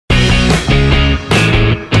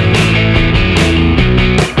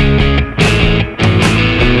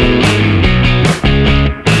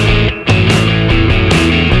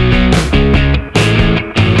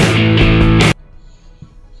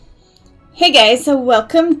guys, so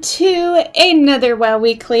welcome to another WoW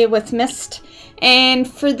Weekly with Myst, and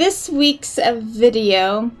for this week's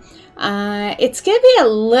video, it's going to be a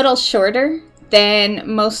little shorter than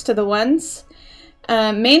most of the ones,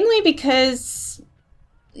 mainly because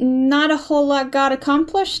not a whole lot got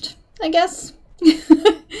accomplished, I guess.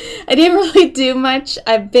 I didn't really do much.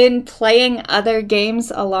 I've been playing other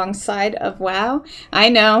games alongside of WoW. I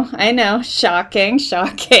know, shocking.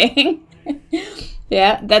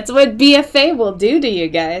 Yeah, that's what BFA will do to you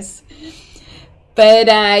guys. But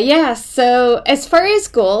yeah, so as far as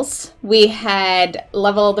goals, we had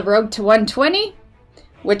level the rogue to 120,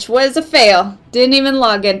 which was a fail. Didn't even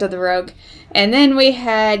log into the rogue. And then we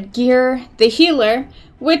had gear the healer,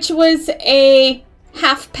 which was a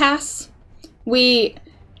half pass. We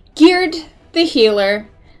geared the healer.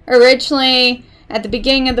 Originally, at the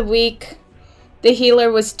beginning of the week, the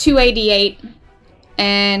healer was 288.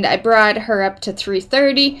 And I brought her up to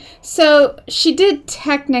 330, so she did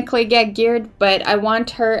technically get geared, but I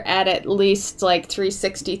want her at least like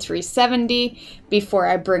 360, 370 before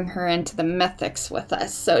I bring her into the mythics with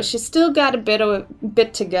us. So she's still got a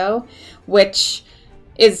bit to go, which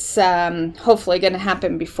is hopefully going to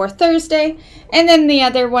happen before Thursday. And then the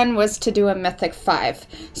other one was to do a mythic 5.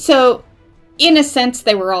 So in a sense,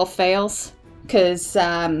 they were all fails, because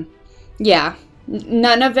yeah.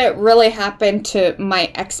 None of it really happened to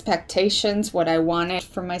my expectations, what I wanted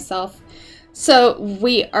for myself. So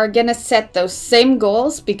we are going to set those same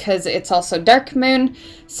goals because it's also Dark Moon.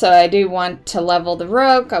 So I do want to level the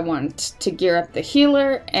rogue, I want to gear up the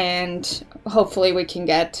healer, and hopefully we can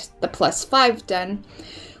get the +5 done.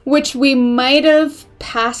 Which we might have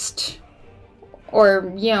passed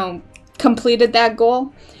or, you know, completed that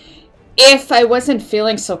goal if I wasn't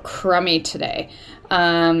feeling so crummy today.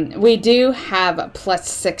 We do have a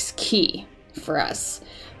 +6 key for us,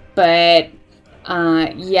 but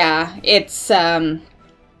yeah, it's you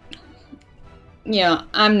know,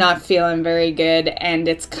 I'm not feeling very good, and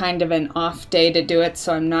it's kind of an off day to do it,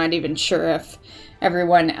 so I'm not even sure if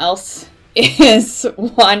everyone else is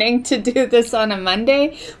wanting to do this on a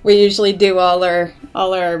Monday. We usually do all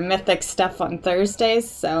our mythic stuff on Thursdays.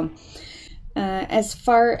 So as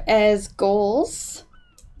far as goals,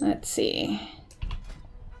 let's see.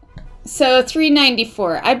 So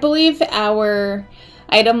 394. I believe our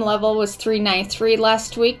item level was 393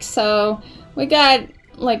 last week, so we got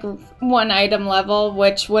like 1 item level,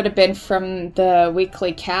 which would have been from the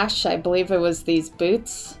weekly cache. I believe it was these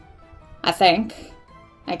boots, I think.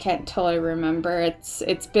 I can't totally remember.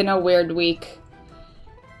 It's been a weird week.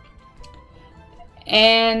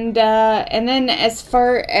 And then as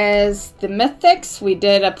far as the mythics, we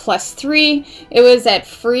did a +3. It was at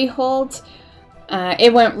freehold.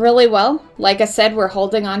 It went really well. Like I said, we're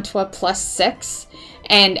holding on to a +6.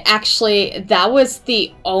 And actually, that was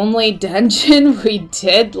the only dungeon we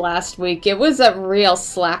did last week. It was a real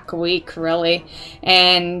slack week, really.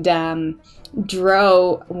 And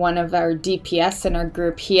Dro, one of our DPS in our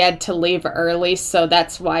group, he had to leave early. So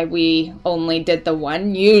that's why we only did the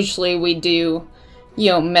one. Usually we do, you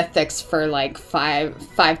know, mythics for like 5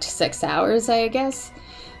 to 6 hours, I guess.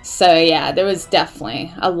 So yeah, there was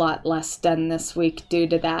definitely a lot less done this week due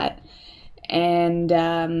to that. And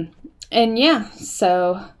yeah,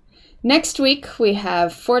 so next week we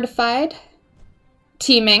have Fortified,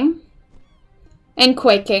 Teaming, and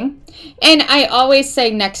Quaking. And I always say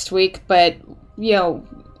next week, but you know,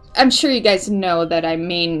 I'm sure you guys know that I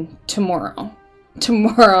mean tomorrow.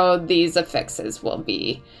 Tomorrow these affixes will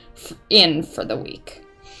be in for the week.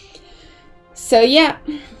 So yeah.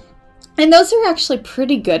 And those are actually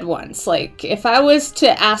pretty good ones. Like, if I was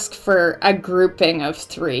to ask for a grouping of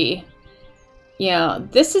 3, you know,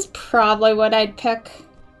 this is probably what I'd pick.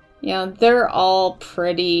 You know, they're all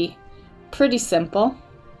pretty simple.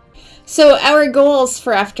 So our goals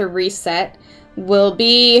for after reset will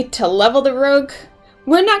be to level the rogue.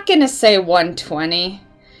 We're not going to say 120.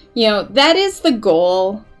 You know, that is the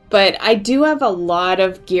goal. But I do have a lot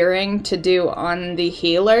of gearing to do on the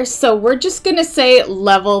healer, so we're just going to say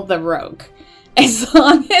level the rogue. As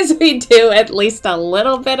long as we do at least a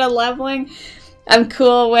little bit of leveling, I'm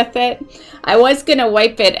cool with it. I was going to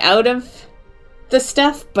wipe it out of the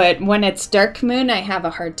stuff, but when it's Dark Moon, I have a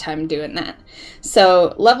hard time doing that.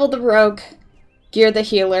 So level the rogue, gear the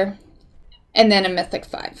healer, and then a mythic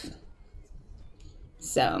 5.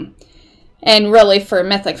 So... and really, for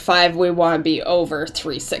Mythic 5, we want to be over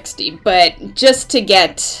 360. But just to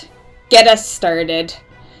get us started,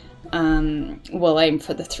 we'll aim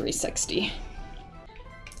for the 360.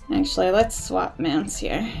 Actually, let's swap mounts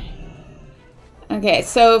here. Okay,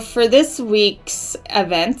 so for this week's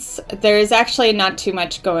events, there's actually not too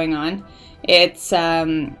much going on. It's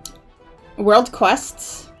world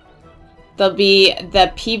quests. There'll be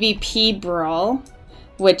the PvP Brawl,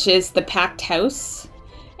 which is the Packed House.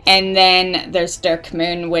 And then there's Dark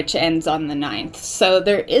Moon, which ends on the 9th. So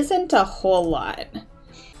there isn't a whole lot. I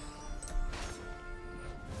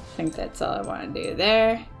think that's all I want to do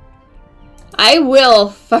there. I will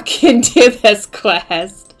fucking do this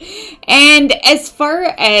quest. And as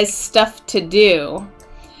far as stuff to do,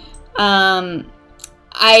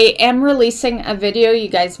 I am releasing a video you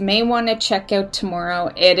guys may want to check out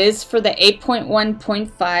tomorrow. It is for the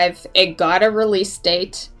 8.1.5. It got a release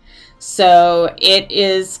date. So it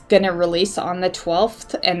is going to release on the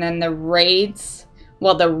 12th. And then the raids,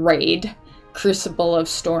 well, the raid, Crucible of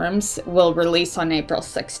Storms, will release on April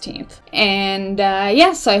 16th. And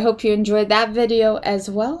yeah, so I hope you enjoyed that video as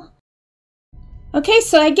well. Okay,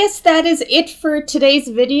 so I guess that is it for today's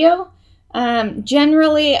video.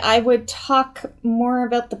 Generally, I would talk more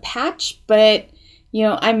about the patch, but, you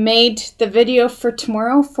know, I made the video for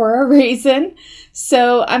tomorrow for a reason.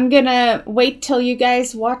 So I'm gonna wait till you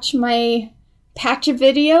guys watch my patch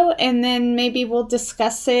video, and then maybe we'll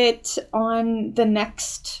discuss it on the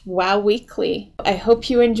next WoW Weekly. I hope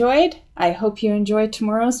you enjoyed. I hope you enjoyed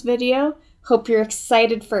tomorrow's video. Hope you're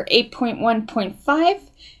excited for 8.1.5,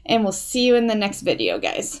 and we'll see you in the next video,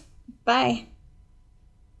 guys. Bye.